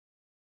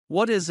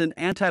What is an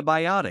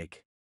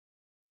antibiotic?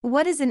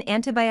 What is an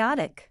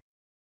antibiotic?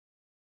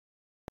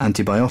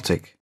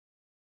 Antibiotic.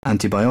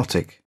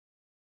 Antibiotic.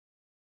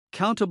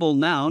 Countable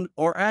noun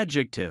or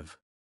adjective.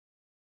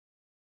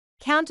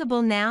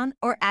 Countable noun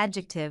or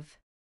adjective.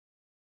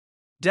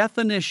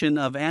 Definition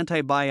of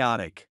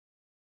antibiotic.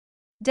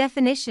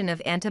 Definition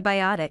of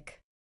antibiotic.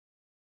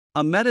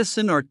 A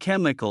medicine or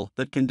chemical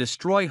that can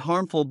destroy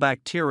harmful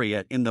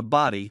bacteria in the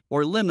body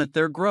or limit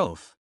their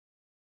growth.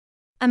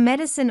 A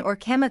medicine or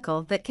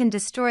chemical that can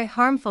destroy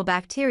harmful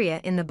bacteria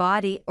in the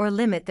body or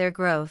limit their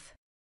growth.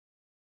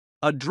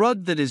 A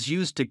drug that is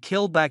used to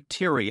kill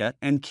bacteria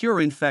and cure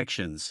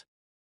infections.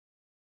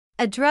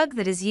 A drug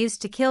that is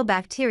used to kill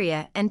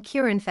bacteria and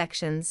cure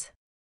infections.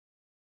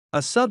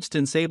 A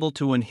substance able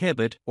to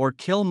inhibit or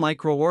kill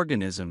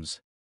microorganisms.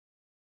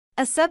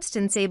 A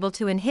substance able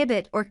to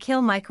inhibit or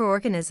kill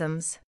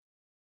microorganisms.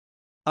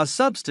 A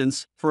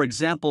substance, for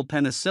example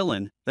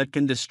penicillin, that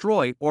can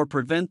destroy or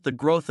prevent the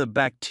growth of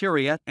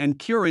bacteria and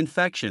cure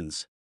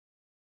infections.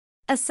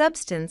 A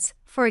substance,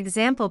 for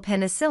example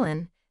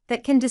penicillin,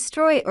 that can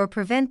destroy or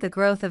prevent the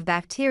growth of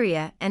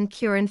bacteria and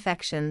cure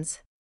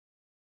infections.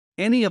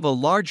 Any of a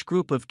large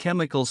group of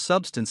chemical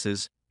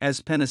substances,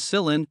 as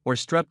penicillin or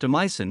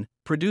streptomycin,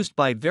 produced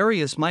by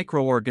various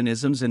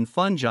microorganisms and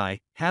fungi,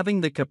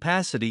 having the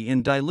capacity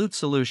in dilute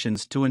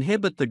solutions to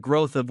inhibit the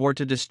growth of or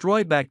to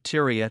destroy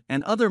bacteria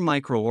and other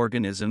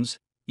microorganisms,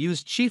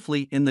 used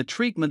chiefly in the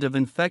treatment of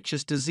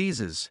infectious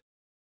diseases.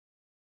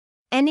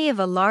 Any of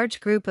a large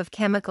group of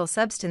chemical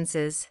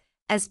substances,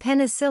 as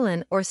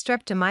penicillin or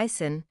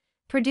streptomycin,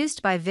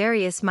 produced by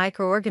various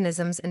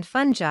microorganisms and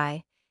fungi,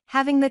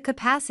 having the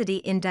capacity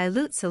in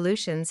dilute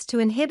solutions to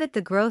inhibit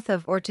the growth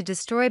of or to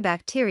destroy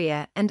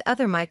bacteria and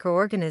other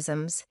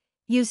microorganisms,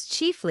 used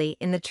chiefly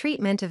in the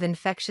treatment of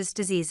infectious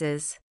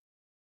diseases.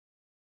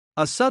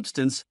 A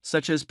substance,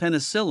 such as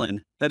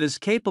penicillin, that is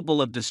capable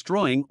of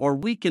destroying or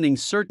weakening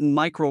certain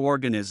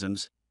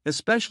microorganisms,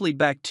 especially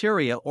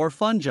bacteria or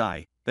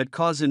fungi, that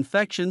cause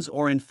infections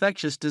or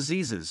infectious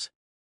diseases.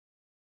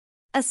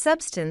 A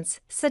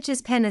substance, such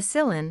as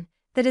penicillin,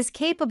 that is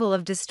capable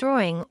of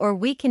destroying or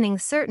weakening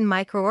certain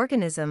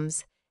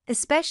microorganisms,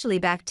 especially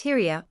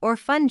bacteria or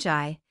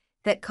fungi,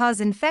 that cause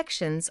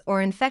infections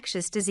or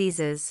infectious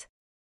diseases.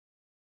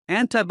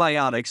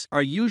 Antibiotics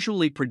are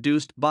usually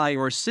produced by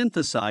or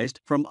synthesized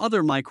from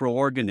other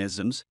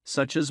microorganisms,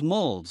 such as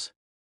molds.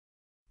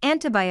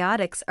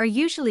 Antibiotics are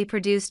usually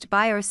produced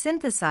by or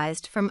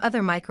synthesized from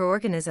other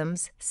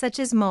microorganisms, such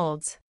as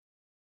molds.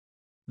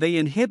 They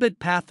inhibit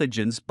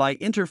pathogens by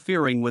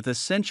interfering with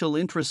essential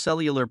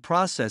intracellular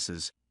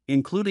processes,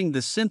 including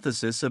the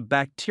synthesis of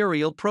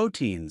bacterial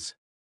proteins.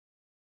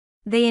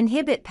 They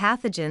inhibit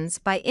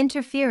pathogens by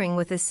interfering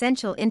with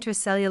essential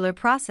intracellular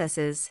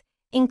processes,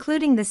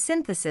 including the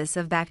synthesis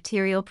of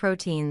bacterial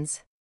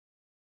proteins.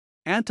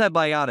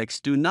 Antibiotics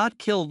do not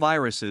kill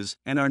viruses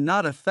and are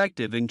not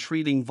effective in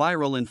treating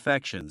viral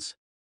infections.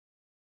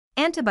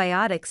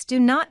 Antibiotics do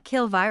not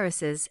kill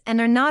viruses and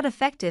are not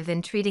effective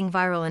in treating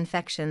viral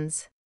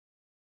infections.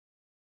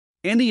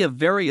 Any of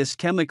various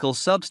chemical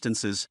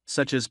substances,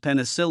 such as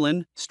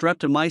penicillin,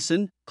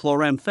 streptomycin,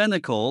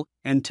 chloramphenicol,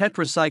 and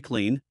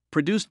tetracycline,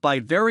 produced by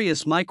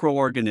various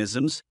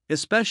microorganisms,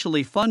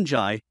 especially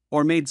fungi,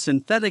 or made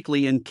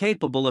synthetically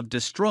incapable of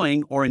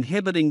destroying or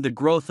inhibiting the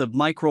growth of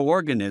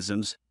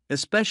microorganisms,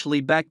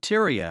 especially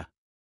bacteria.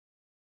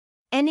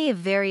 Any of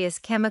various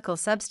chemical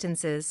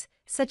substances,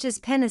 such as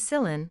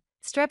penicillin,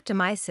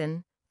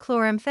 streptomycin,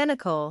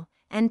 chloramphenicol,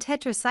 and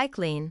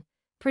tetracycline,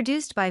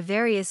 produced by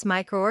various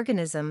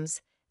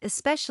microorganisms,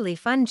 especially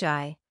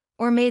fungi,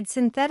 or made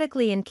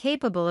synthetically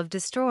incapable of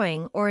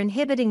destroying or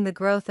inhibiting the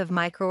growth of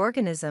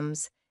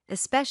microorganisms,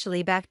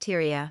 especially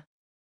bacteria.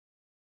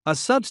 A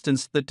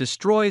substance that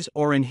destroys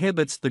or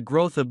inhibits the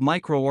growth of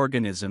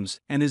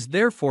microorganisms and is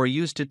therefore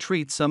used to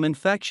treat some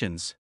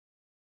infections.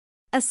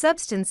 A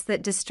substance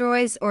that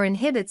destroys or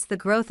inhibits the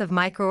growth of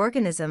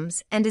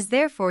microorganisms and is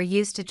therefore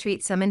used to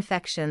treat some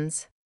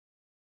infections.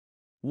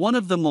 One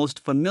of the most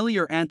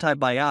familiar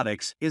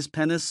antibiotics is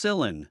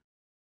penicillin.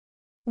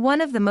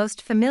 One of the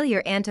most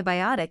familiar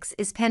antibiotics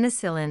is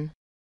penicillin.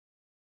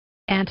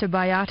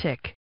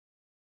 Antibiotic.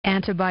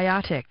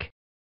 Antibiotic.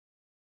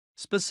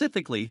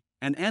 Specifically,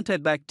 an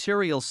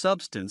antibacterial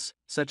substance,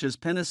 such as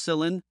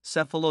penicillin,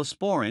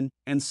 cephalosporin,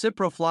 and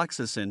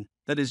ciprofloxacin,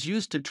 that is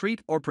used to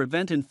treat or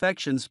prevent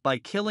infections by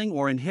killing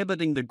or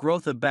inhibiting the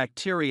growth of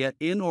bacteria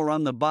in or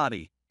on the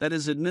body, that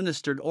is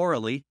administered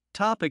orally,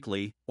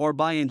 topically, or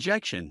by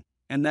injection,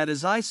 and that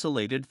is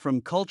isolated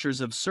from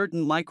cultures of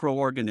certain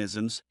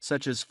microorganisms,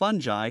 such as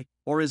fungi,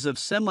 or is of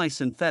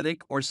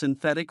semi-synthetic or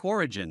synthetic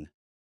origin.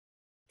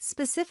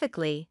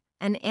 Specifically,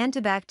 an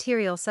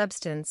antibacterial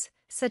substance,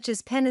 such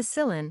as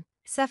penicillin,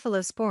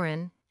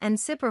 cephalosporin, and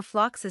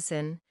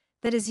ciprofloxacin,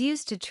 that is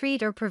used to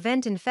treat or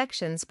prevent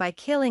infections by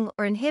killing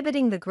or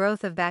inhibiting the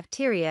growth of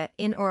bacteria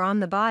in or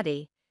on the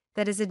body,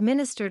 that is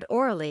administered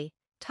orally,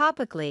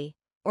 topically,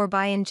 or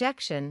by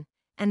injection,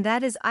 and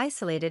that is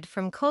isolated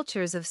from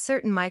cultures of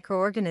certain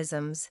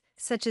microorganisms,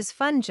 such as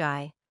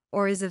fungi,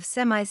 or is of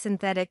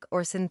semi-synthetic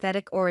or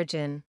synthetic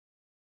origin.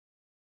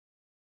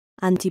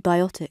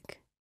 Antibiotic.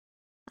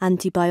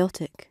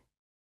 Antibiotic.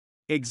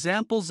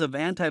 Examples of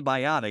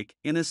antibiotic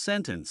in a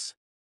sentence.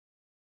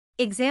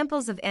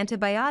 Examples of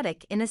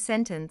antibiotic in a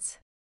sentence.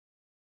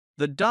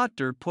 The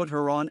doctor put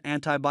her on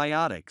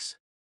antibiotics.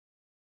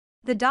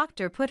 The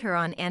doctor put her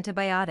on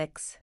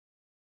antibiotics.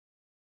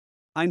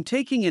 I'm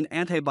taking an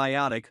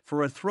antibiotic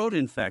for a throat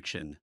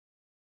infection.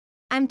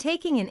 I'm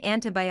taking an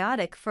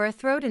antibiotic for a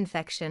throat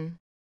infection.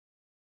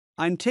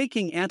 I'm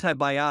taking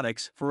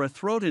antibiotics for a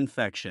throat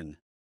infection.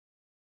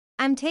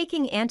 I'm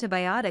taking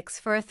antibiotics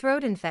for a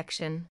throat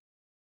infection.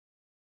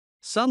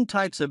 Some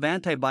types of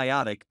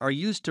antibiotic are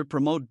used to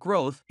promote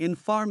growth in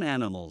farm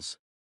animals.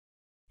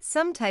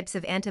 Some types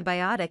of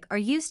antibiotic are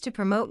used to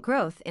promote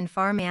growth in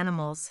farm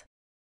animals.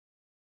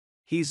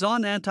 He's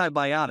on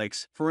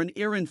antibiotics for an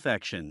ear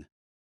infection.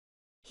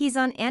 He's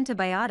on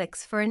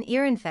antibiotics for an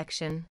ear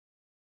infection.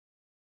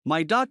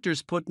 My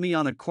doctors put me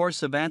on a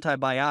course of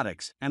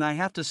antibiotics and I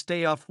have to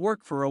stay off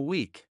work for a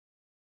week.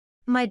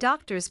 My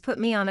doctors put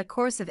me on a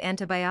course of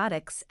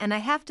antibiotics and I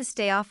have to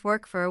stay off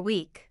work for a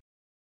week.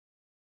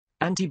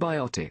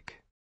 Antibiotic.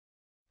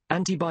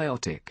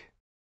 Antibiotic.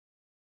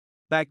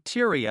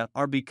 Bacteria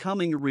are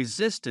becoming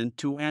resistant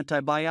to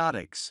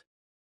antibiotics.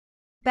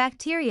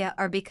 Bacteria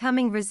are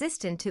becoming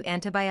resistant to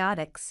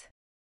antibiotics.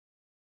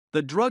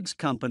 The drugs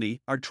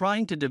company are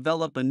trying to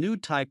develop a new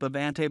type of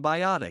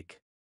antibiotic.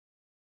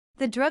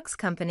 The drugs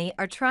company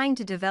are trying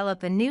to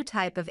develop a new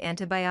type of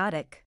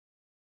antibiotic.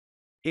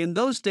 In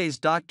those days,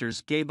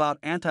 doctors gave out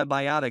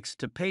antibiotics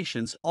to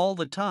patients all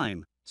the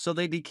time, so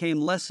they became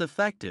less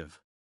effective.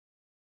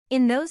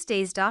 In those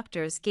days,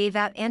 doctors gave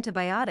out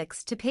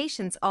antibiotics to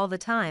patients all the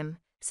time,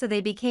 so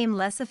they became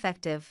less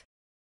effective.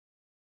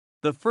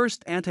 The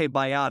first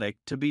antibiotic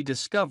to be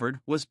discovered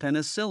was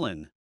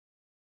penicillin.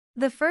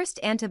 The first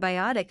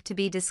antibiotic to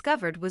be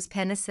discovered was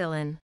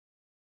penicillin.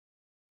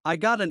 I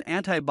got an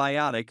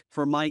antibiotic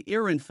for my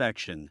ear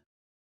infection.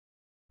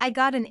 I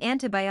got an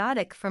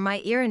antibiotic for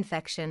my ear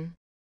infection.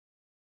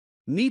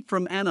 Meat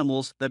from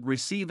animals that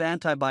receive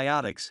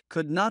antibiotics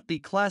could not be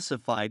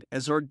classified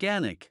as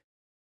organic.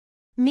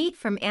 Meat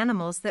from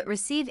animals that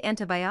receive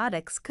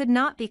antibiotics could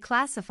not be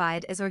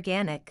classified as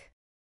organic.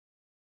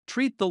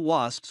 Treat the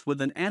wasps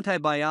with an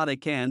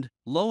antibiotic and,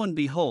 lo and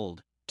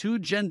behold, two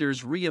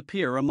genders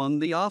reappear among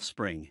the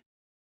offspring.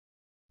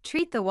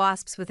 Treat the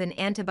wasps with an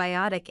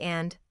antibiotic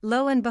and,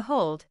 lo and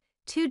behold,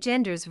 two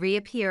genders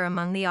reappear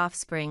among the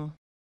offspring.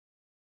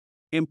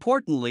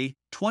 Importantly,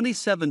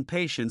 27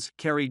 patients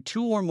carried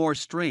two or more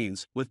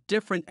strains with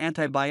different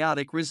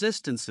antibiotic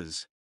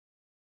resistances.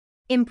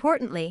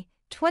 Importantly,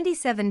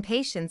 27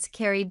 patients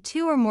carried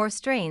two or more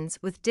strains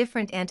with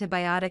different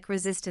antibiotic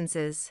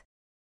resistances.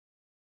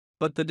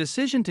 But the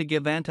decision to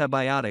give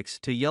antibiotics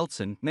to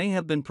Yeltsin may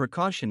have been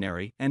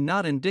precautionary and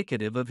not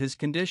indicative of his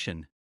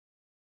condition.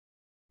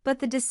 But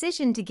the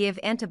decision to give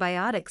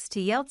antibiotics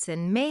to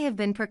Yeltsin may have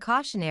been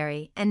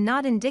precautionary and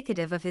not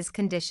indicative of his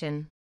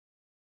condition.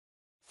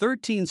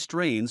 13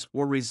 strains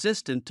were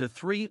resistant to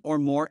 3 or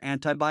more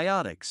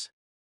antibiotics.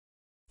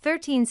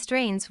 13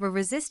 strains were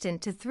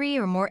resistant to 3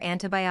 or more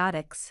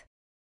antibiotics.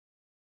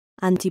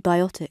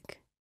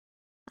 Antibiotic.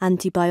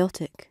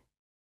 Antibiotic.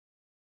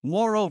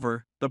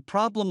 Moreover, the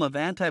problem of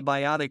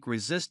antibiotic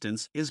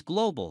resistance is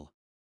global.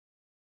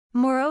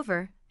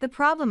 Moreover, the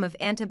problem of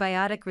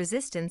antibiotic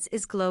resistance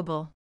is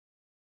global.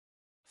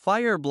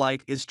 Fire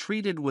blight is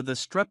treated with a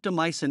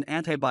streptomycin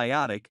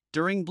antibiotic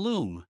during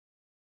bloom.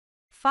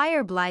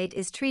 Fire blight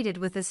is treated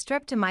with a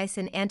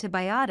streptomycin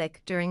antibiotic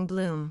during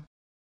bloom.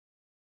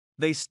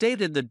 They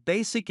stated that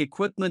basic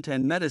equipment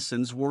and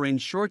medicines were in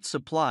short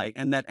supply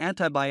and that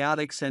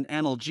antibiotics and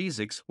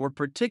analgesics were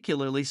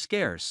particularly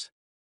scarce.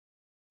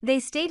 They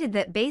stated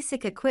that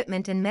basic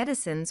equipment and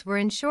medicines were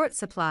in short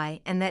supply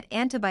and that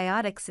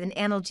antibiotics and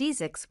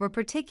analgesics were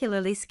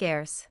particularly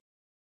scarce.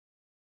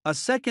 A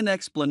second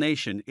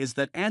explanation is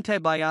that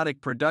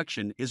antibiotic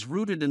production is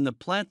rooted in the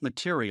plant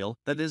material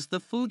that is the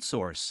food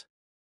source.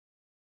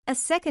 A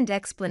second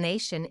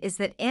explanation is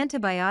that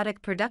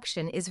antibiotic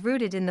production is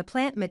rooted in the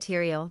plant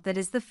material that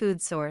is the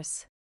food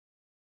source.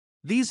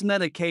 These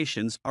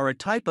medications are a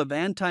type of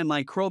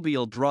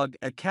antimicrobial drug,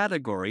 a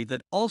category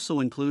that also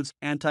includes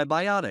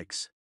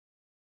antibiotics.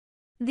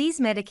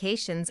 These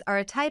medications are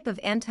a type of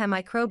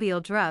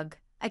antimicrobial drug,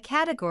 a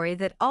category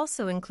that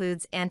also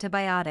includes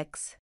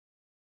antibiotics.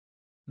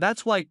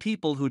 That's why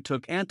people who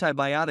took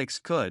antibiotics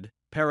could,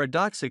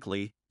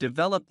 paradoxically,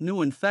 develop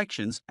new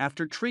infections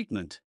after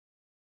treatment.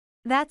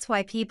 That's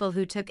why people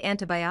who took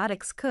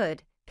antibiotics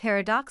could,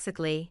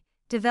 paradoxically,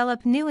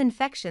 develop new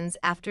infections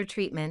after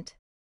treatment.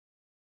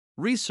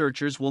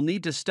 Researchers will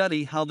need to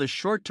study how the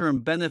short-term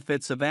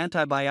benefits of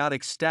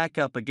antibiotics stack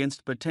up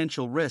against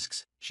potential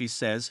risks, she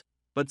says,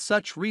 but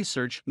such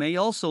research may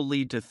also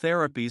lead to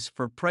therapies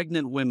for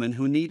pregnant women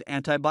who need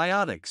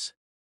antibiotics.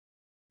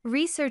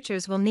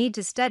 Researchers will need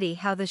to study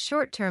how the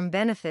short-term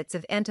benefits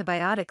of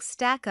antibiotics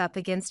stack up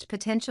against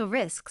potential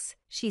risks,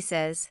 she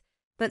says,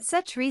 but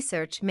such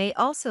research may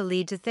also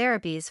lead to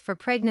therapies for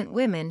pregnant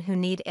women who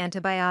need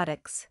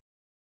antibiotics.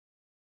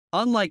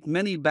 Unlike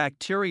many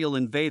bacterial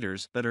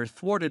invaders that are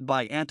thwarted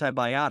by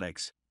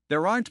antibiotics,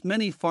 there aren't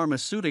many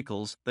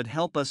pharmaceuticals that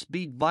help us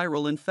beat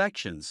viral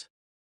infections.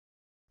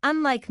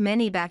 Unlike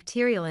many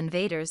bacterial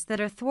invaders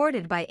that are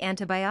thwarted by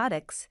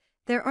antibiotics,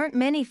 there aren't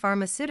many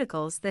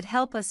pharmaceuticals that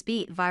help us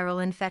beat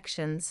viral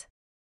infections.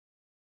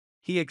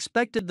 He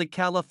expected the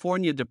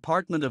California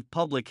Department of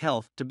Public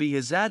Health to be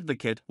his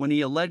advocate when he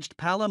alleged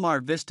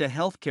Palomar Vista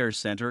Healthcare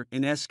Center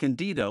in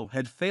Escondido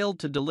had failed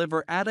to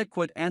deliver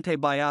adequate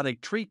antibiotic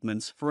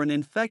treatments for an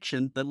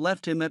infection that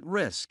left him at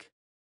risk.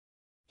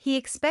 He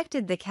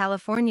expected the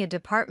California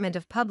Department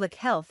of Public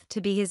Health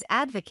to be his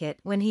advocate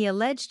when he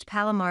alleged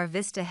Palomar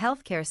Vista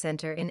Healthcare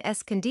Center in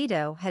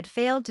Escondido had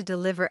failed to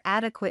deliver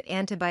adequate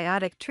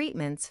antibiotic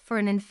treatments for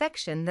an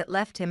infection that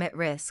left him at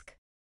risk.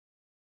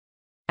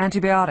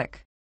 Antibiotic.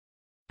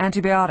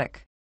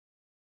 Antibiotic.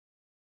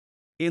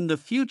 In the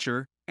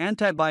future,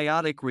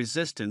 antibiotic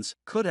resistance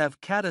could have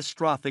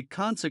catastrophic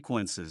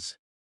consequences.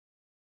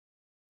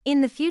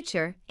 In the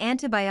future,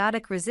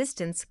 antibiotic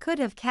resistance could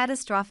have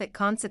catastrophic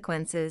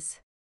consequences.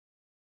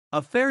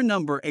 A fair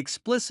number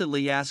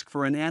explicitly ask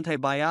for an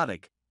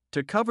antibiotic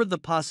to cover the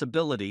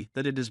possibility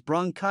that it is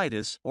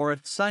bronchitis or a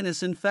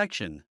sinus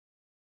infection.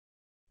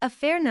 A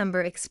fair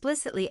number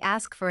explicitly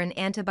ask for an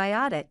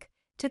antibiotic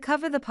to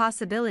cover the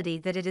possibility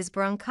that it is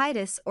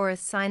bronchitis or a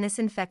sinus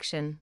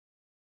infection.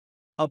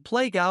 A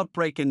plague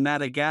outbreak in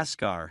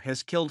Madagascar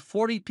has killed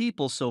 40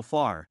 people so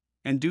far,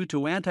 and due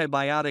to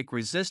antibiotic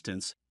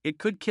resistance, it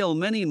could kill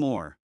many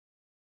more.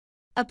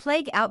 A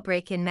plague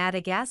outbreak in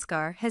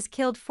Madagascar has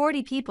killed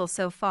 40 people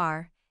so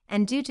far,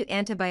 and due to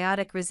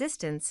antibiotic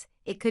resistance,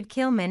 it could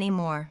kill many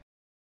more.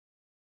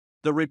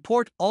 The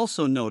report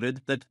also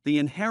noted that the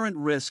inherent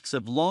risks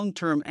of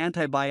long-term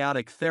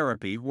antibiotic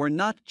therapy were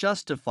not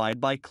justified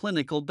by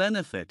clinical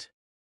benefit.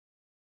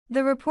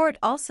 The report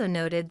also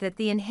noted that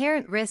the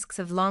inherent risks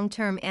of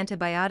long-term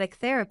antibiotic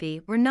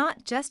therapy were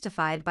not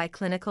justified by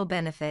clinical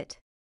benefit.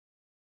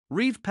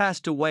 Reeve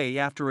passed away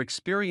after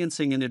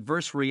experiencing an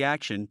adverse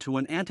reaction to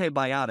an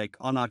antibiotic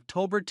on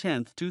October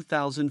 10,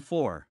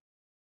 2004.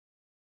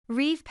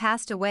 Reeve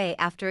passed away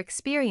after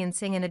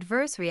experiencing an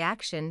adverse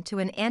reaction to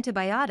an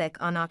antibiotic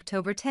on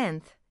October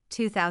 10,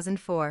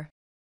 2004.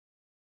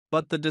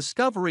 But the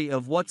discovery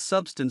of what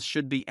substance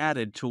should be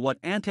added to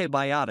what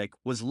antibiotic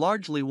was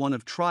largely one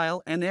of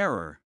trial and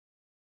error.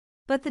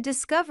 But the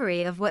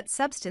discovery of what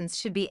substance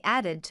should be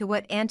added to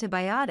what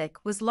antibiotic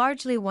was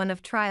largely one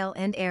of trial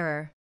and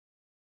error.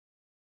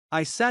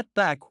 I sat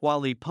back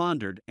while he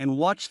pondered and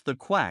watched the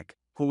quack,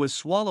 who was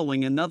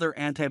swallowing another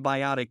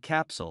antibiotic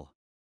capsule.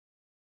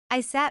 I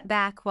sat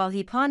back while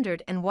he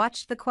pondered and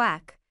watched the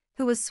quack,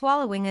 who was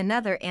swallowing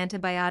another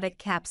antibiotic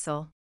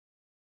capsule.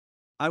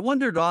 I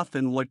wondered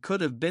often what could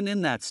have been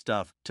in that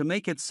stuff to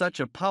make it such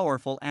a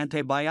powerful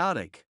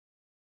antibiotic.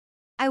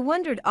 I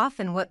wondered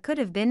often what could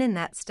have been in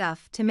that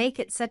stuff to make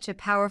it such a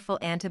powerful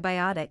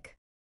antibiotic.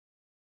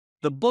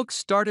 The book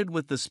started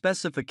with the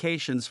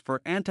specifications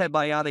for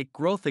antibiotic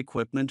growth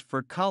equipment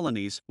for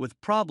colonies with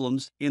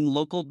problems in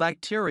local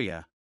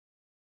bacteria.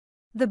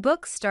 The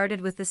book started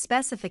with the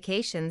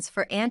specifications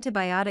for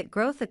antibiotic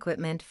growth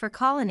equipment for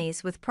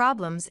colonies with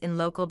problems in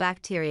local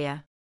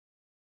bacteria.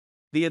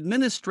 The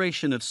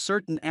administration of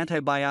certain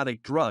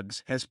antibiotic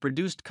drugs has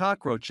produced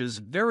cockroaches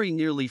very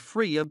nearly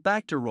free of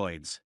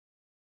bacteroids.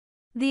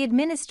 The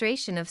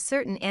administration of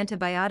certain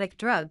antibiotic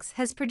drugs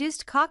has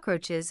produced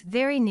cockroaches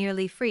very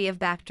nearly free of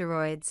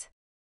bacteroids.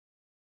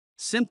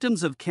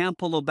 Symptoms of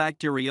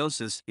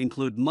campylobacteriosis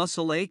include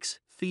muscle aches,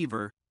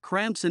 fever,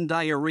 cramps, and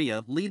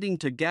diarrhea leading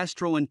to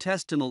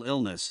gastrointestinal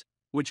illness,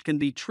 which can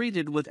be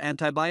treated with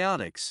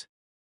antibiotics.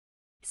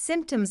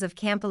 Symptoms of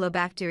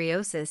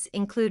campylobacteriosis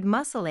include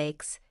muscle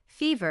aches,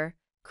 fever,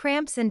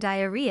 cramps, and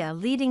diarrhea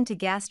leading to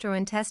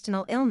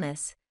gastrointestinal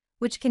illness,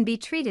 which can be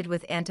treated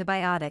with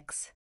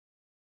antibiotics.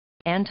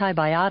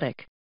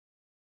 Antibiotic.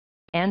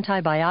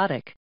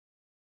 Antibiotic.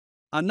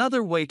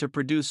 Another way to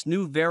produce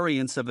new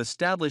variants of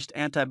established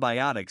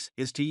antibiotics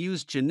is to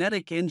use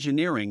genetic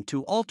engineering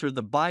to alter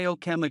the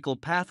biochemical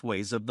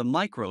pathways of the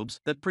microbes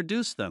that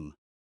produce them.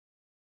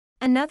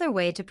 Another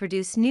way to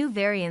produce new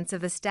variants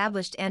of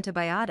established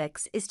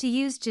antibiotics is to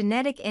use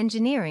genetic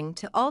engineering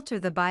to alter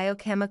the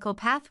biochemical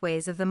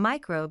pathways of the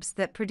microbes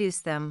that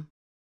produce them.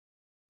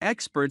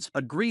 Experts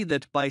agree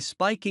that by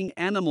spiking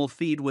animal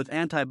feed with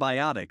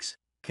antibiotics,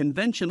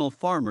 conventional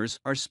farmers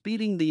are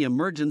speeding the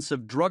emergence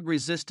of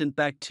drug-resistant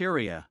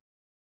bacteria.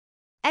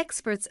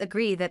 Experts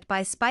agree that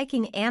by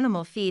spiking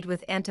animal feed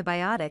with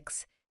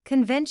antibiotics,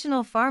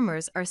 conventional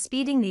farmers are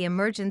speeding the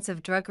emergence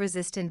of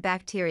drug-resistant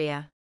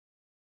bacteria.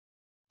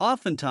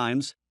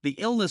 Oftentimes, the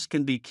illness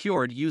can be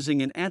cured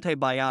using an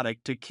antibiotic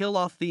to kill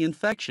off the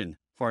infection,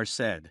 Farr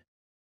said.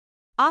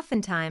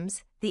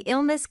 Oftentimes, the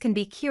illness can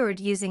be cured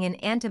using an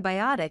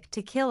antibiotic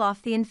to kill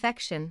off the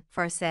infection,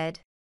 Farr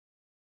said.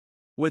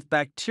 With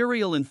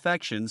bacterial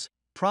infections,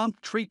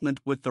 prompt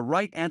treatment with the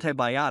right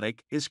antibiotic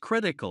is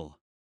critical.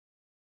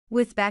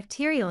 With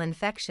bacterial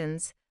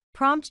infections,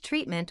 prompt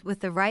treatment with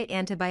the right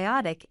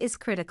antibiotic is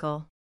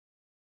critical.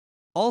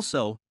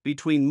 Also,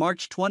 between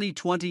March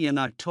 2020 and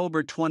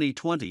October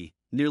 2020,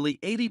 nearly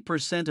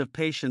 80% of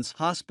patients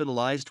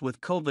hospitalized with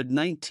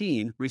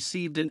COVID-19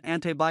 received an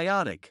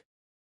antibiotic.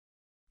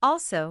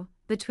 Also,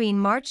 between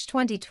March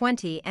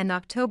 2020 and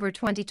October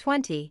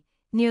 2020,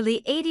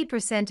 nearly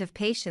 80% of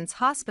patients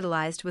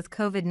hospitalized with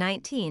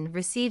COVID-19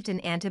 received an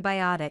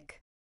antibiotic.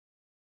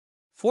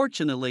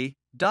 Fortunately,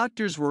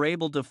 doctors were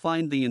able to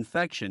find the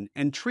infection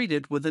and treat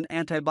it with an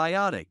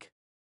antibiotic.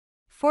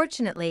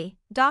 Fortunately,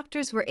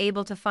 doctors were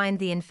able to find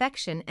the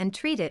infection and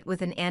treat it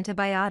with an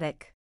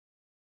antibiotic.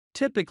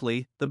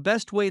 Typically, the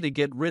best way to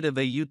get rid of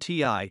a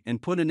UTI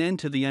and put an end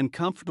to the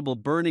uncomfortable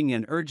burning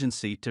and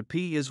urgency to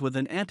pee is with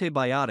an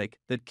antibiotic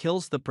that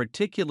kills the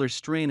particular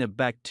strain of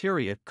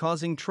bacteria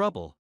causing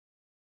trouble.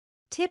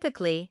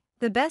 Typically,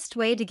 the best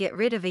way to get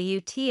rid of a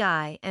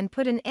UTI and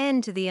put an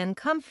end to the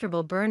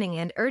uncomfortable burning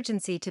and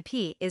urgency to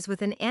pee is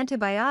with an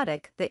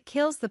antibiotic that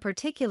kills the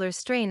particular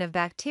strain of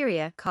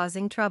bacteria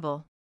causing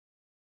trouble.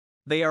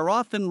 They are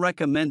often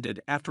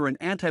recommended after an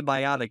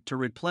antibiotic to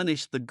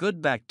replenish the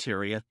good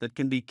bacteria that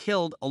can be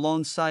killed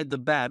alongside the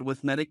bad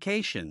with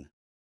medication.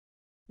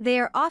 They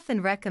are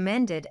often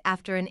recommended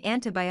after an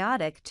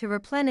antibiotic to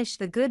replenish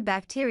the good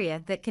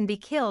bacteria that can be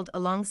killed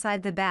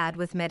alongside the bad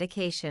with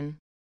medication.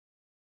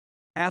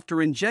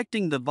 After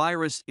injecting the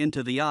virus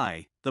into the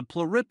eye, the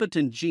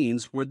pluripotent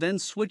genes were then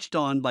switched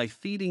on by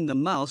feeding the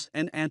mouse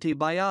an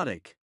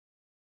antibiotic.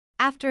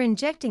 After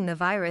injecting the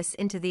virus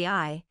into the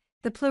eye,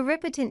 the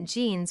pluripotent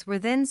genes were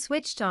then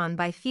switched on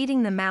by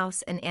feeding the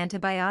mouse an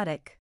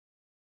antibiotic.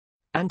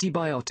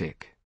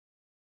 Antibiotic.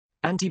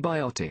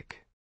 Antibiotic.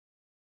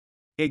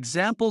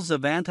 Examples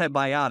of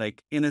antibiotic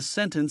in a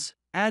sentence,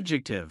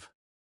 adjective.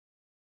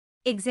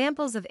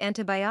 Examples of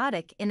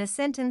antibiotic in a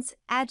sentence,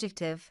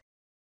 adjective.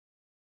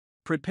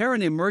 Prepare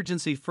an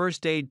emergency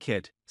first aid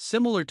kit,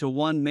 similar to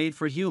one made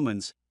for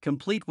humans,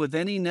 complete with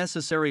any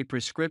necessary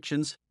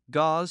prescriptions,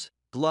 gauze,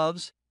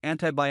 gloves,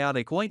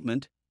 antibiotic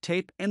ointment,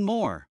 tape, and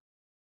more.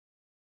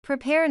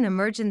 Prepare an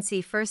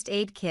emergency first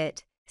aid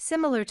kit,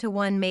 similar to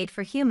one made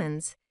for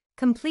humans,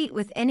 complete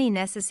with any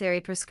necessary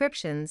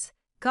prescriptions,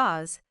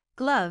 gauze,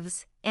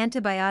 gloves,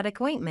 antibiotic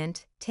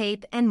ointment,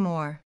 tape, and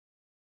more.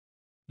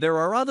 There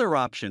are other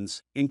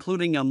options,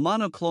 including a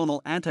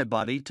monoclonal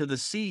antibody to the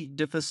C.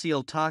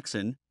 difficile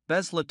toxin,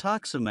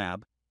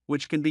 bezlotoxumab,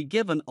 which can be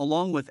given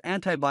along with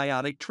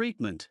antibiotic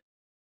treatment.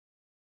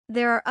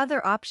 There are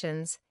other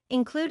options,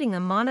 including a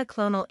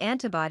monoclonal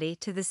antibody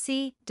to the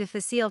C.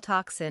 difficile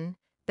toxin,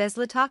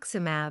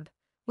 bezlotoxumab,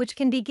 which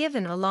can be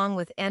given along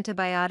with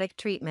antibiotic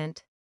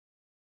treatment.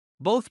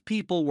 Both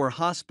people were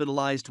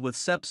hospitalized with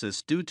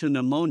sepsis due to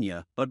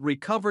pneumonia but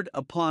recovered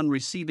upon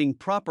receiving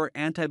proper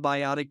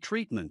antibiotic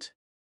treatment.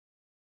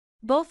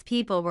 Both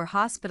people were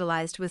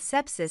hospitalized with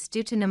sepsis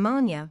due to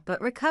pneumonia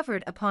but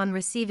recovered upon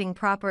receiving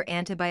proper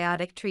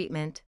antibiotic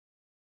treatment.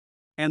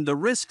 And the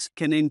risks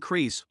can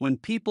increase when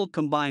people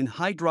combine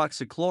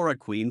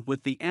hydroxychloroquine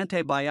with the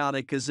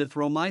antibiotic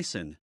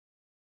azithromycin.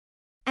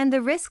 And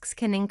the risks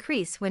can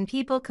increase when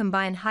people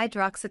combine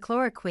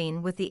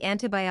hydroxychloroquine with the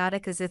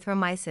antibiotic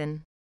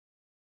azithromycin.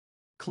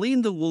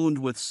 Clean the wound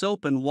with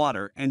soap and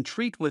water and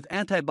treat with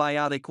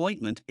antibiotic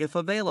ointment if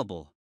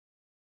available.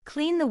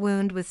 Clean the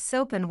wound with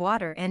soap and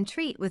water and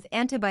treat with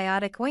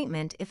antibiotic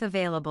ointment if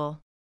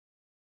available.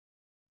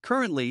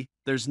 Currently,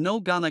 there's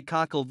no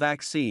gonococcal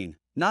vaccine,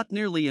 not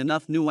nearly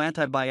enough new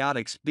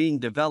antibiotics being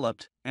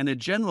developed, and a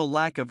general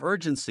lack of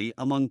urgency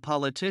among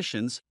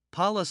politicians,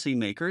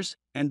 policymakers,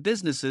 and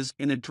businesses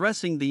in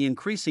addressing the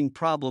increasing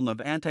problem of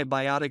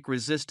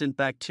antibiotic-resistant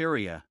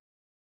bacteria.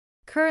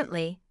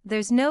 Currently,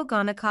 there's no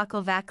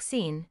gonococcal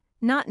vaccine,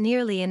 not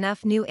nearly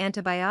enough new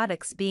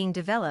antibiotics being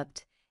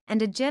developed,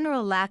 and a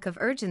general lack of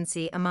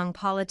urgency among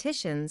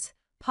politicians,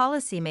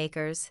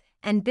 policymakers,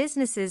 and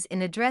businesses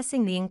in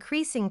addressing the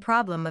increasing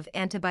problem of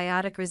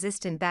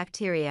antibiotic-resistant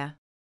bacteria.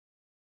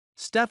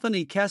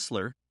 Stephanie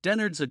Kessler,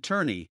 Dennard's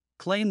attorney,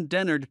 claimed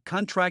Dennard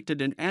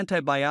contracted an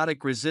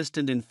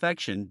antibiotic-resistant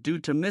infection due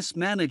to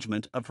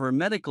mismanagement of her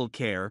medical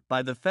care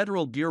by the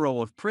Federal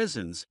Bureau of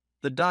Prisons,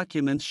 the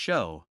documents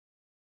show.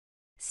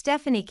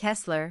 Stephanie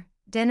Kessler,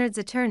 Dennard's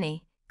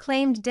attorney,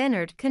 claimed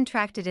Dennard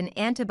contracted an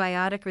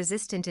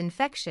antibiotic-resistant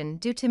infection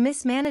due to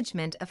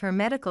mismanagement of her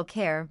medical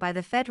care by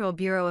the Federal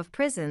Bureau of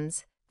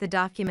Prisons, the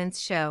documents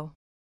show.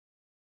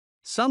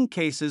 Some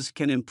cases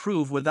can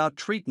improve without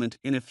treatment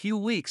in a few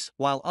weeks,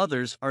 while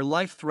others are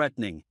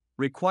life-threatening,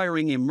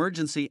 requiring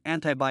emergency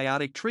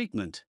antibiotic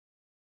treatment.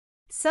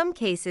 Some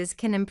cases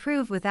can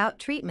improve without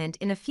treatment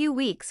in a few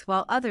weeks,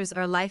 while others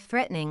are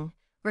life-threatening,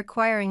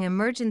 requiring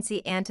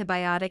emergency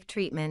antibiotic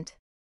treatment.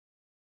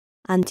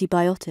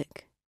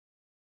 Antibiotic.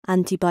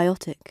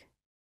 Antibiotic.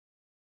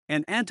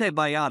 An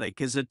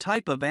antibiotic is a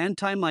type of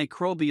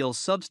antimicrobial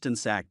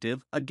substance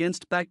active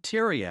against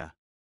bacteria.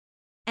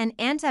 An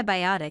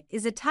antibiotic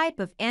is a type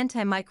of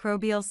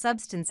antimicrobial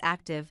substance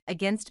active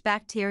against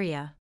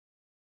bacteria.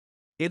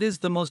 It is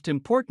the most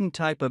important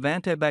type of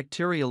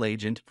antibacterial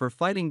agent for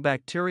fighting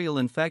bacterial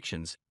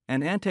infections,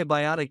 and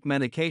antibiotic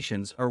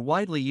medications are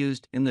widely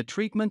used in the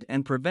treatment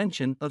and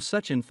prevention of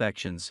such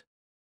infections.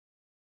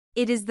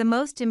 It is the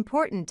most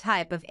important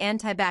type of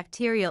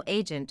antibacterial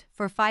agent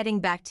for fighting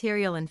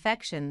bacterial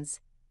infections,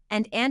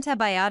 and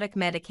antibiotic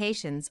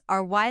medications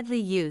are widely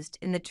used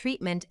in the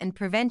treatment and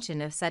prevention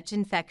of such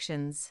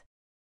infections.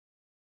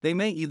 They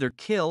may either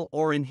kill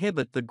or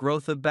inhibit the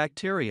growth of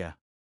bacteria.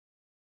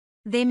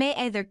 They may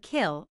either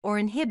kill or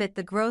inhibit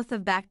the growth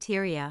of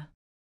bacteria.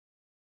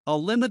 A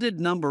limited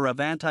number of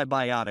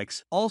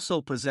antibiotics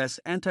also possess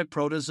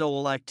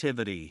antiprotozoal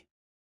activity.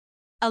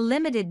 A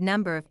limited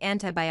number of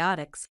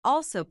antibiotics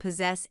also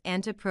possess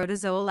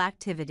antiprotozoal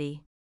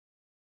activity.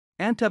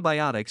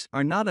 Antibiotics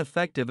are not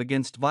effective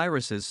against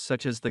viruses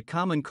such as the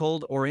common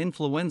cold or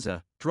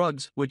influenza.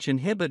 Drugs which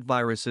inhibit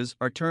viruses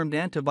are termed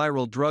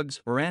antiviral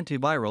drugs or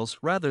antivirals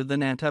rather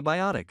than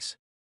antibiotics.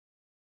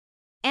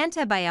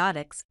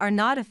 Antibiotics are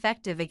not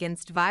effective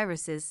against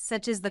viruses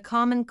such as the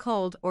common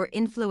cold or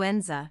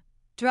influenza.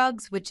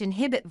 Drugs which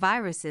inhibit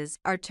viruses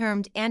are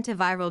termed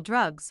antiviral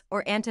drugs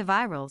or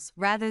antivirals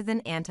rather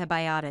than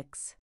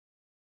antibiotics.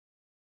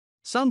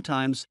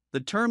 Sometimes, the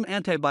term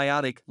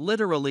antibiotic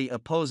literally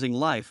opposing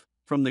life,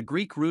 from the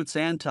Greek roots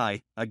anti,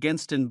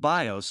 against, and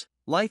bios,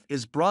 life,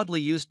 is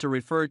broadly used to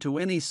refer to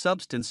any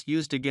substance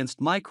used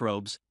against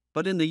microbes,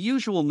 but in the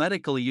usual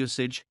medical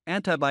usage,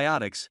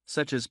 antibiotics,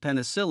 such as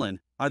penicillin,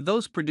 are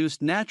those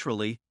produced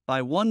naturally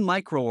by one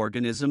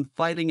microorganism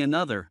fighting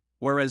another,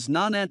 whereas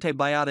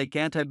non-antibiotic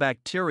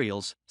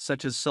antibacterials,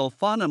 such as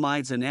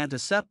sulfonamides and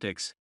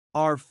antiseptics,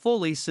 are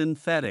fully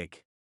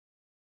synthetic.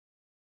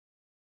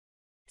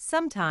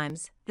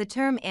 Sometimes, the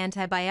term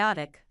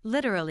antibiotic,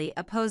 literally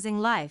opposing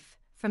life,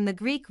 from the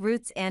Greek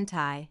roots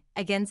anti,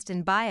 against,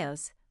 and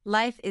bios,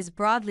 life, is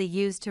broadly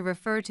used to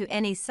refer to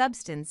any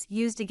substance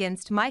used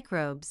against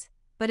microbes,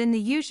 but in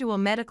the usual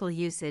medical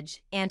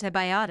usage,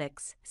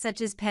 antibiotics, such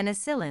as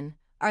penicillin,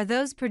 are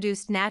those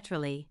produced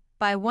naturally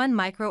by one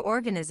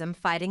microorganism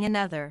fighting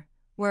another,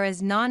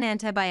 whereas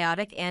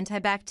non-antibiotic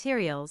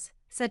antibacterials,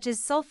 such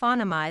as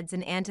sulfonamides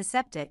and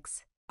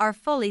antiseptics, are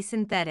fully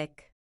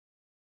synthetic.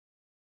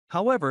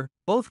 However,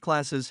 both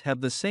classes have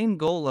the same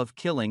goal of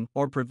killing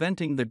or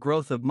preventing the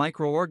growth of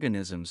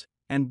microorganisms,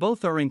 and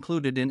both are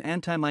included in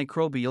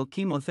antimicrobial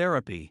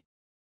chemotherapy.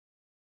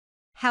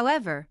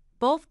 However,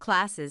 both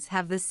classes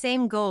have the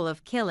same goal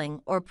of killing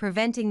or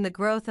preventing the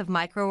growth of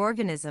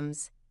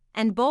microorganisms,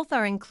 and both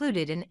are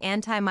included in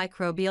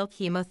antimicrobial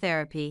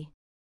chemotherapy.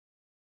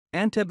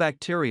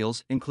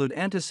 Antibacterials include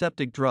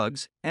antiseptic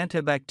drugs,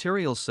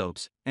 antibacterial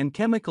soaps, and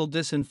chemical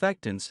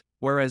disinfectants,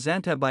 whereas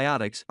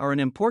antibiotics are an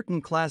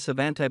important class of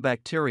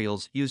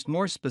antibacterials used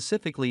more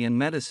specifically in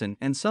medicine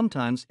and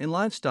sometimes in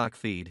livestock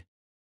feed.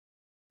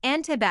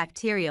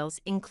 Antibacterials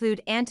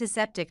include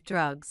antiseptic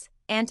drugs,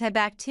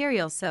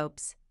 antibacterial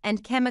soaps,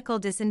 and chemical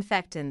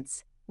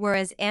disinfectants,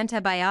 whereas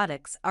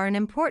antibiotics are an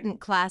important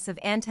class of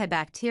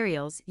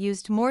antibacterials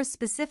used more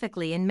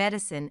specifically in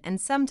medicine and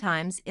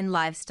sometimes in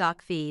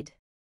livestock feed.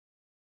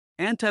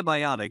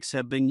 Antibiotics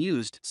have been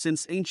used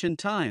since ancient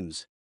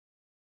times.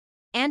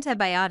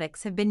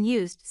 Antibiotics have been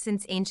used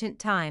since ancient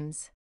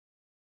times.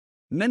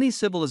 Many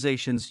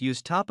civilizations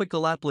use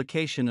topical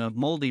application of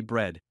moldy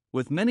bread,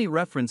 with many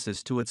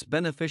references to its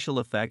beneficial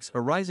effects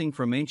arising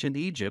from ancient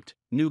Egypt,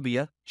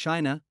 Nubia,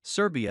 China,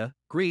 Serbia,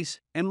 Greece,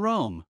 and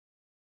Rome.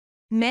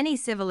 Many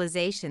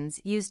civilizations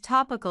use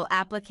topical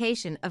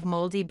application of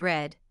moldy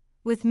bread,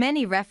 with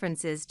many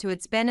references to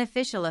its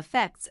beneficial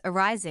effects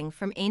arising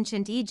from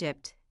ancient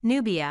Egypt,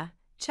 Nubia,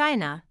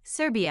 China,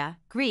 Serbia,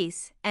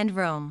 Greece, and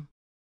Rome.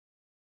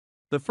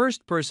 The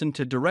first person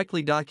to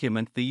directly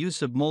document the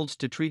use of molds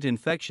to treat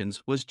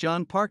infections was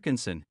John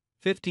Parkinson,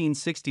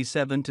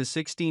 1567 to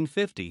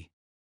 1650.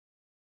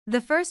 The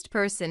first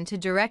person to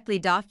directly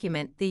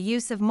document the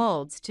use of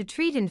molds to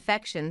treat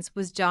infections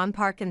was John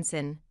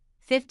Parkinson,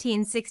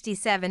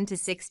 1567 to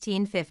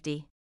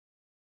 1650.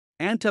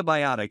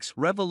 Antibiotics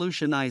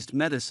revolutionized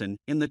medicine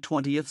in the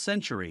 20th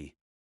century.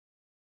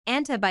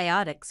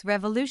 Antibiotics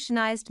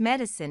revolutionized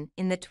medicine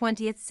in the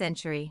 20th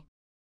century.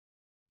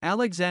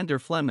 Alexander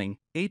Fleming,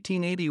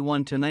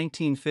 1881 to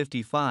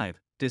 1955,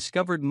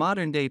 discovered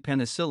modern-day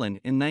penicillin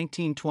in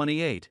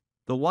 1928,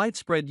 the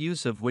widespread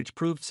use of which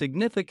proved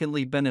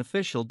significantly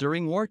beneficial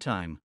during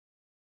wartime.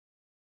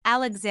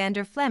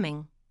 Alexander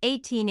Fleming,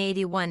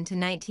 1881 to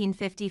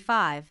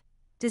 1955,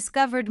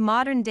 discovered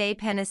modern-day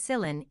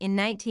penicillin in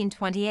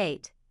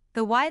 1928,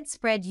 the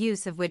widespread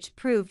use of which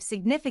proved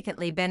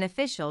significantly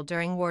beneficial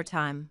during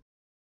wartime.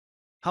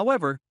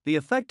 However, the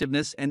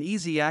effectiveness and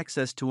easy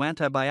access to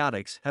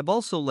antibiotics have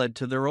also led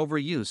to their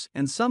overuse,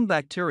 and some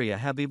bacteria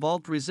have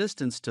evolved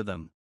resistance to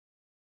them.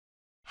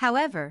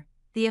 However,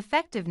 the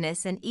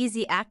effectiveness and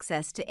easy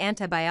access to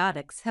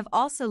antibiotics have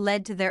also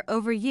led to their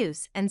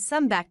overuse, and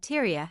some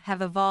bacteria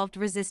have evolved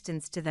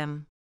resistance to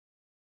them.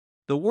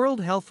 The World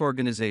Health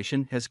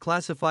Organization has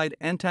classified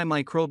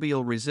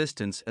antimicrobial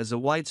resistance as a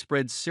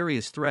widespread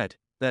serious threat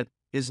that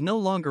is no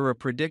longer a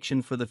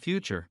prediction for the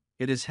future.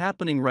 It is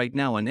happening right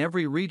now in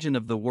every region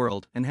of the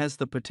world and has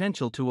the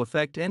potential to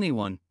affect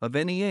anyone, of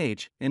any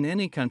age, in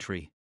any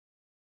country.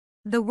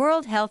 The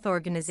World Health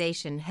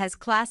Organization has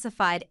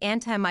classified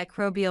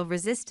antimicrobial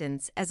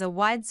resistance as a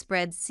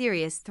widespread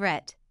serious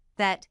threat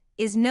that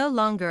is no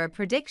longer a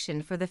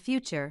prediction for the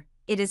future.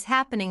 It is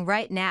happening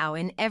right now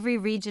in every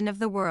region of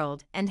the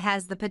world and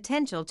has the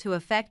potential to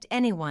affect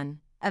anyone,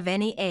 of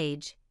any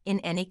age, in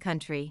any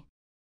country.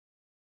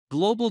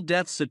 Global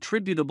deaths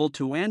attributable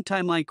to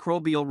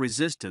antimicrobial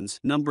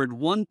resistance numbered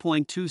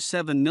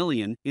 1.27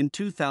 million in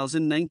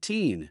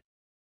 2019.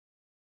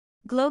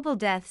 Global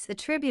deaths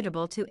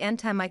attributable to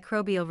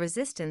antimicrobial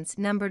resistance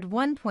numbered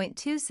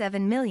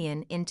 1.27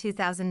 million in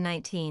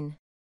 2019.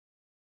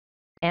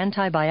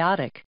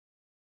 Antibiotic.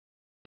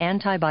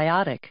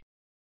 Antibiotic.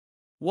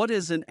 What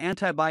is an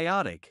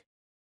antibiotic?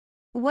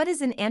 What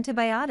is an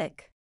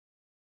antibiotic?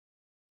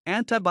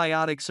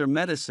 Antibiotics are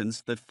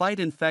medicines that fight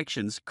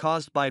infections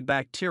caused by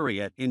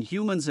bacteria in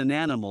humans and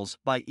animals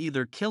by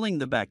either killing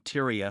the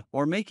bacteria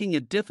or making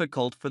it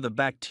difficult for the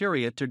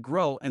bacteria to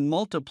grow and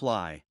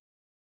multiply.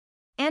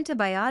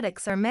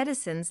 Antibiotics are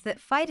medicines that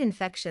fight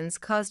infections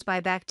caused by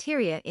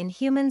bacteria in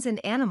humans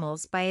and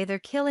animals by either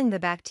killing the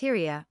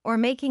bacteria or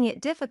making it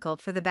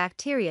difficult for the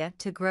bacteria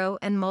to grow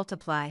and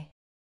multiply.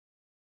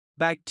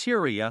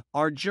 Bacteria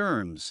are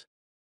germs.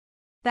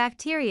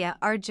 Bacteria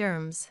are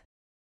germs.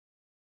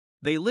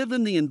 They live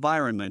in the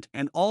environment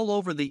and all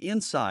over the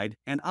inside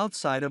and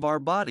outside of our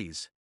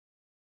bodies.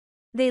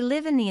 They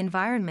live in the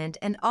environment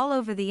and all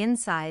over the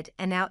inside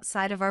and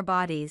outside of our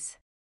bodies.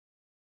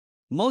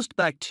 Most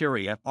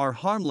bacteria are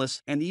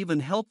harmless and even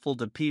helpful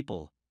to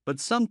people, but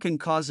some can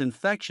cause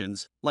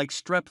infections, like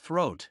strep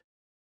throat.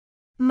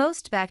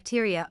 Most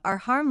bacteria are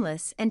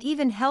harmless and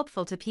even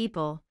helpful to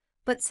people,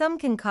 but some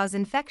can cause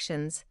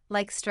infections,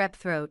 like strep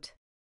throat.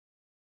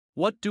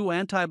 What do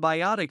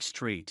antibiotics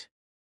treat?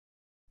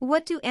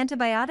 What do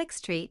antibiotics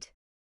treat?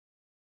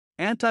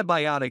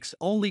 Antibiotics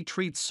only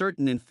treat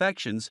certain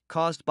infections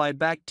caused by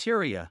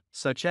bacteria,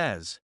 such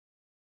as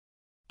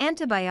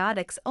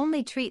Antibiotics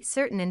only treat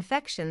certain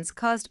infections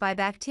caused by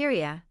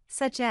bacteria,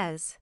 such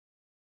as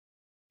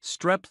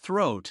strep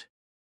throat,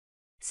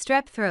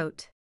 strep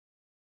throat,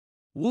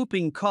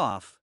 whooping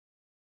cough,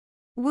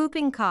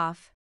 whooping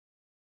cough,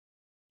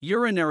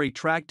 urinary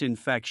tract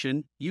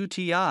infection,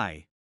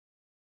 UTI.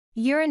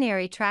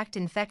 urinary tract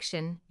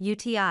infection,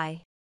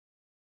 UTI.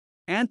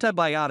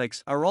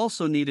 Antibiotics are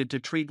also needed to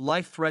treat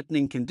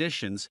life-threatening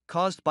conditions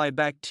caused by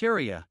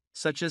bacteria,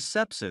 such as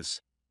sepsis,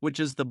 which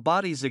is the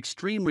body's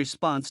extreme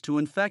response to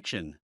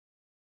infection.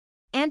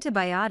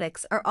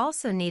 Antibiotics are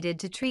also needed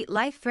to treat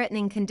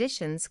life-threatening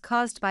conditions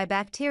caused by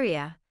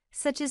bacteria,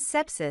 such as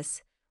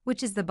sepsis,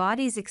 which is the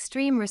body's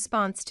extreme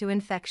response to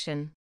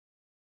infection.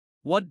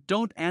 What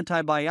don't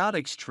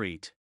antibiotics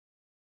treat?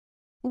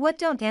 What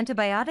don't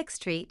antibiotics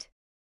treat?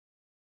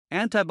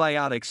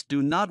 Antibiotics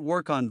do not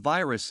work on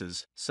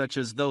viruses, such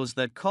as those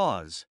that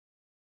cause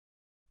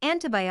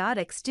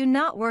Antibiotics do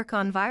not work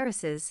on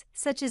viruses,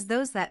 such as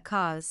those that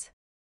cause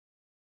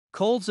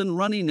colds and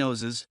runny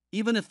noses,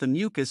 even if the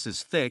mucus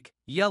is thick,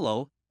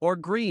 yellow, or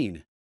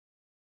green.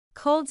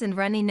 colds and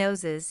runny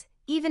noses,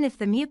 even if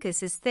the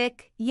mucus is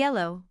thick,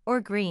 yellow, or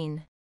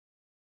green.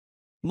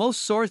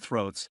 Most sore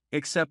throats,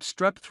 except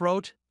strep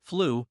throat,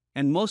 flu,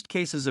 and most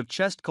cases of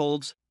chest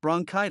colds,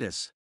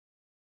 bronchitis.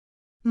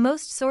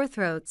 Most sore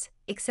throats,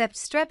 except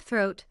strep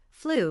throat,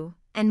 flu,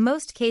 and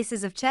most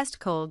cases of chest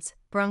colds,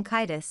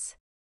 bronchitis.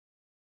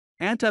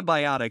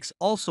 Antibiotics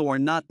also are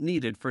not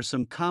needed for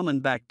some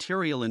common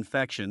bacterial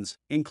infections,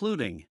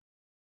 including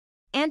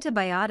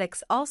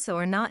Antibiotics also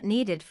are not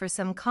needed for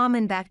some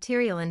common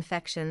bacterial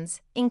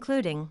infections,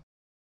 including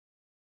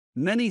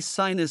many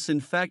sinus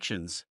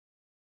infections,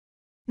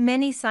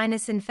 many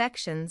sinus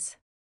infections,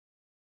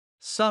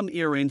 some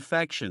ear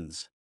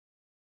infections.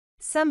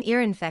 some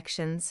ear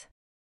infections.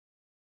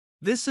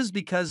 This is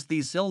because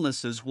these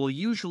illnesses will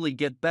usually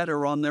get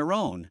better on their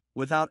own,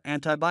 without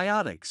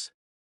antibiotics.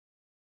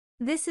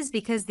 This is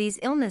because these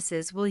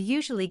illnesses will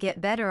usually get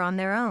better on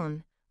their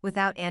own,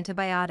 without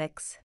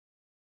antibiotics.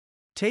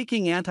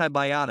 Taking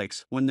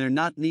antibiotics when they're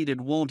not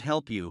needed won't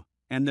help you,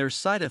 and their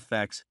side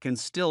effects can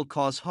still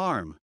cause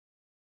harm.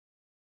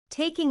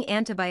 Taking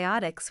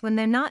antibiotics when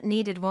they're not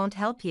needed won't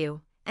help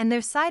you, and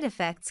their side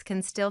effects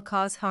can still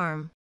cause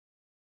harm.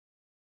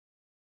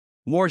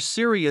 More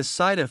serious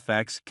side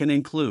effects can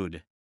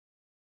include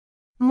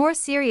More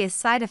serious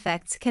side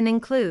effects can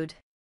include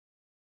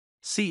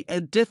C. A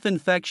diff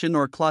infection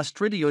or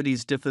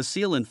Clostridioides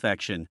difficile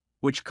infection,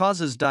 which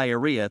causes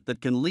diarrhea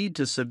that can lead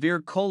to severe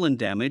colon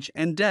damage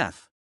and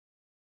death.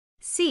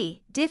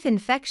 C. Diff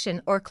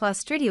infection or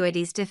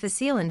Clostridioides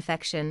difficile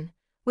infection,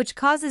 which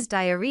causes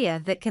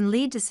diarrhea that can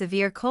lead to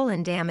severe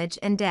colon damage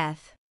and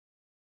death.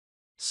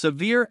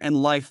 Severe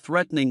and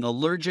life-threatening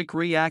allergic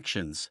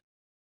reactions.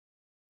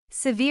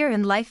 Severe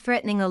and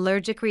life-threatening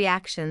allergic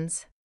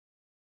reactions.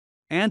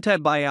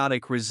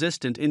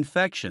 Antibiotic-resistant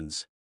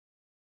infections.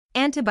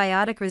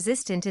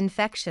 Antibiotic-resistant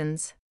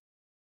infections.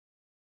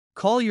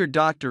 Call your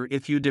doctor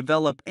if you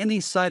develop any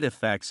side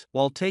effects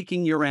while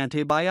taking your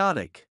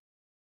antibiotic.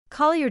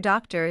 Call your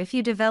doctor if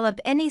you develop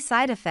any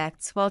side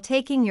effects while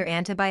taking your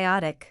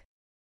antibiotic.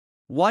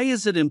 Why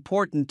is it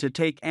important to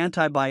take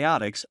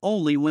antibiotics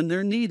only when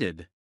they're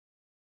needed?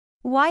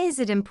 Why is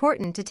it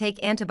important to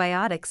take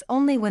antibiotics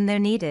only when they're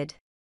needed?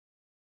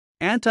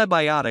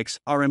 Antibiotics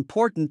are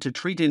important to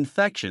treat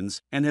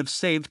infections and have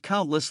saved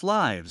countless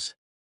lives.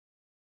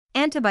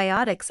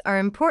 Antibiotics are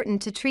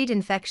important to treat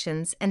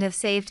infections and have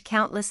saved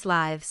countless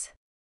lives.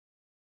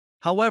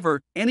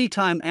 However,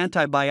 anytime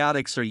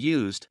antibiotics are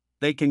used,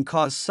 they can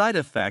cause side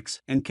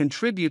effects and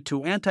contribute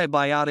to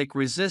antibiotic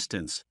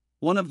resistance,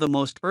 one of the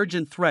most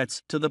urgent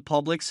threats to the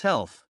public's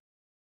health.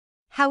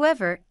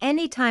 However,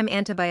 anytime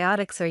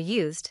antibiotics are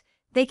used,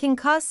 they can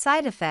cause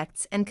side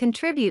effects and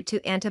contribute to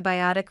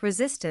antibiotic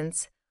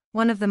resistance,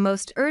 one of the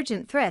most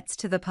urgent threats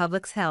to the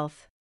public's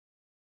health.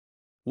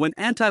 When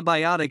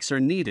antibiotics are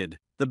needed,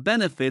 the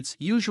benefits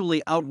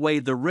usually outweigh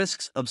the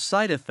risks of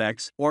side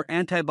effects or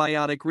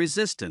antibiotic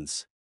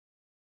resistance.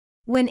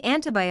 When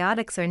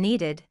antibiotics are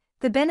needed,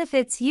 the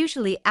benefits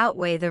usually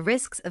outweigh the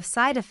risks of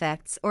side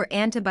effects or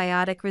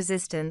antibiotic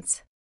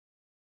resistance.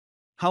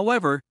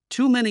 However,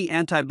 too many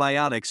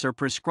antibiotics are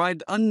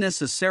prescribed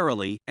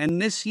unnecessarily and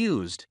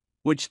misused,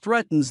 which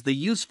threatens the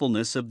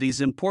usefulness of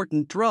these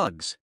important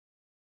drugs.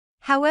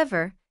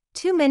 However,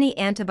 too many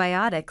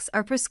antibiotics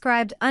are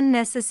prescribed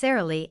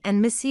unnecessarily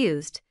and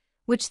misused,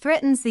 which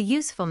threatens the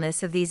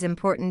usefulness of these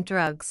important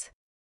drugs.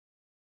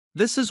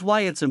 This is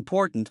why it's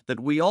important that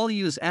we all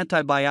use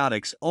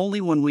antibiotics only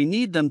when we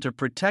need them to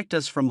protect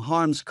us from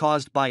harms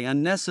caused by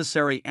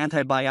unnecessary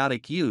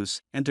antibiotic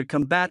use and to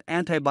combat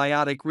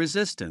antibiotic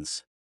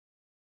resistance.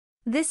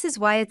 This is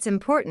why it's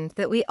important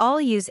that we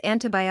all use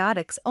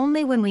antibiotics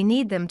only when we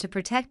need them to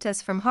protect us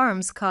from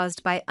harms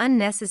caused by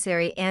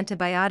unnecessary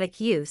antibiotic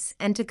use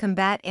and to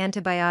combat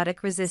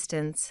antibiotic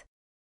resistance.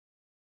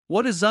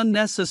 What is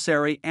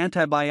unnecessary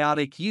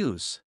antibiotic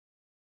use?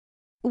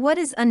 What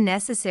is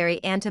unnecessary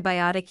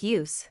antibiotic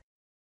use?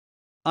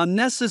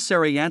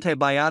 Unnecessary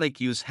antibiotic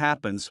use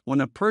happens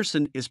when a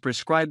person is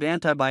prescribed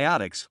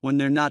antibiotics when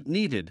they're not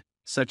needed,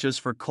 such as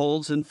for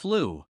colds and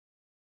flu.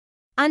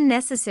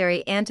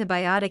 Unnecessary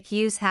antibiotic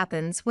use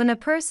happens when a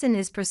person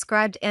is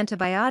prescribed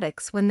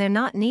antibiotics when they're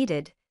not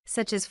needed,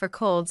 such as for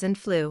colds and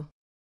flu.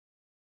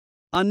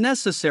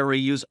 Unnecessary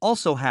use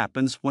also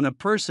happens when a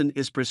person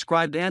is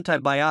prescribed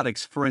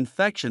antibiotics for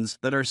infections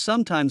that are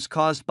sometimes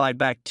caused by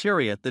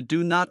bacteria that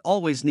do not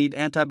always need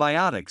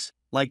antibiotics,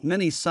 like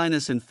many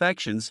sinus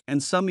infections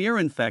and some ear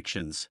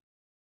infections.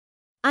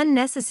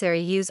 Unnecessary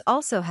use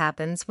also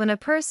happens when a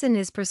person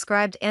is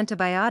prescribed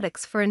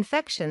antibiotics for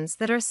infections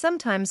that are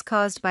sometimes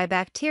caused by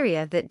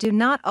bacteria that do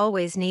not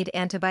always need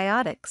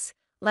antibiotics,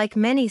 like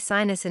many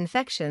sinus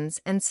infections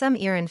and some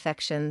ear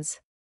infections.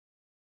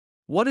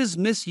 What is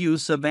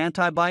misuse of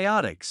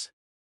antibiotics?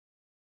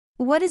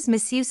 What is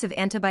misuse of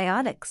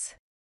antibiotics?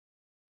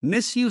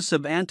 Misuse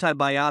of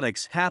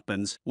antibiotics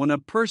happens when a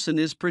person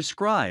is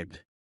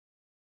prescribed.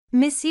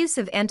 Misuse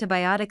of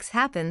antibiotics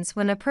happens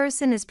when a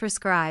person is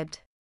prescribed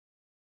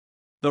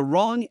the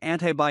wrong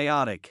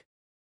antibiotic,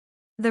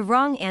 the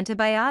wrong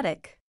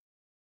antibiotic,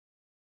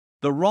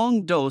 the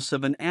wrong dose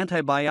of an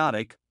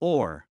antibiotic,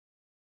 or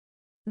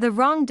the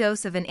wrong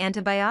dose of an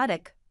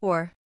antibiotic,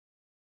 or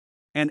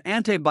an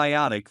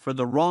antibiotic for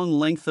the wrong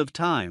length of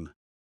time.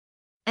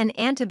 An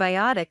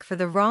antibiotic for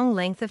the wrong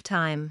length of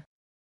time.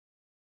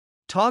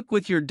 Talk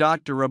with your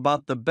doctor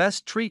about the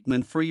best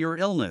treatment for your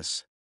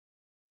illness.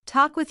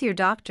 Talk with your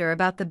doctor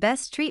about the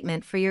best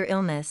treatment for your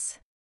illness.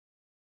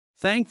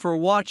 Thank for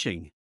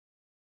watching.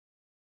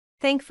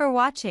 Thank for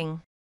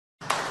watching.